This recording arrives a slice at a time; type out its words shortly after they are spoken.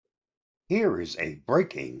Here is a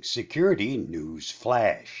breaking security news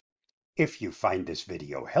flash. If you find this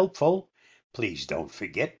video helpful, please don't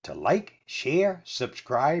forget to like, share,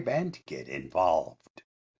 subscribe, and get involved.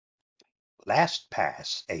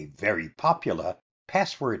 LastPass, a very popular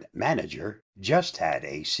password manager, just had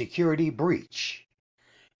a security breach.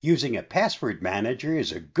 Using a password manager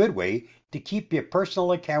is a good way to keep your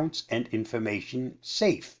personal accounts and information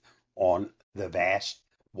safe on the vast,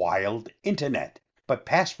 wild internet. But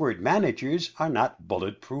password managers are not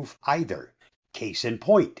bulletproof either. Case in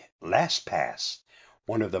point, LastPass.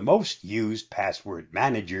 One of the most used password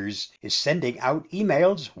managers is sending out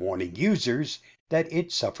emails warning users that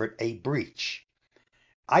it suffered a breach.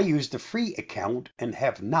 I used a free account and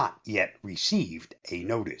have not yet received a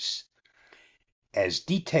notice. As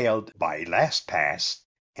detailed by LastPass,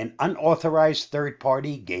 an unauthorized third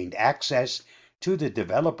party gained access to the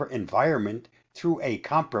developer environment through a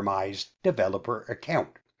compromised developer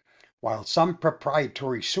account. While some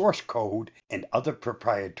proprietary source code and other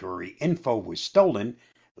proprietary info was stolen,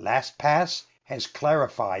 LastPass has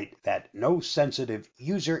clarified that no sensitive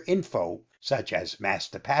user info, such as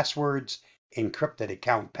master passwords, encrypted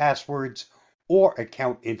account passwords, or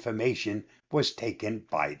account information, was taken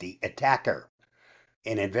by the attacker.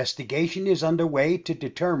 An investigation is underway to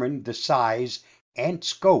determine the size and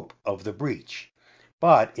scope of the breach.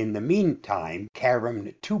 But in the meantime,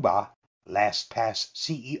 Karim Touba, LastPass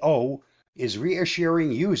CEO, is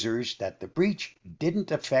reassuring users that the breach didn't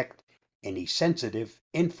affect any sensitive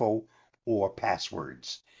info or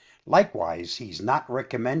passwords. Likewise, he's not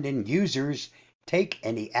recommending users take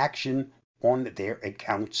any action on their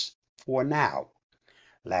accounts for now.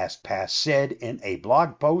 LastPass said in a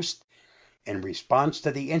blog post, "In response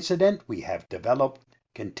to the incident, we have developed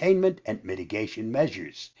containment and mitigation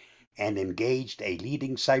measures and engaged a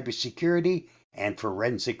leading cybersecurity and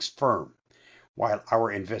forensics firm. While our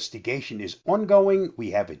investigation is ongoing,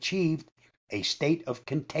 we have achieved a state of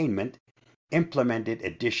containment, implemented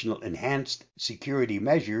additional enhanced security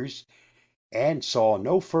measures, and saw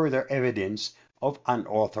no further evidence of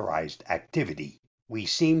unauthorized activity. We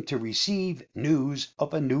seem to receive news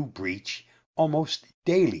of a new breach almost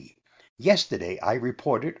daily. Yesterday, I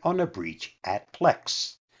reported on a breach at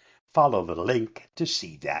Plex. Follow the link to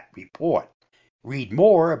see that report. Read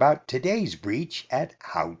more about today's breach at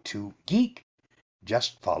How to Geek.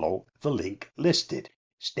 Just follow the link listed.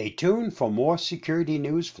 Stay tuned for more security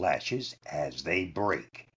news flashes as they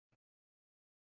break.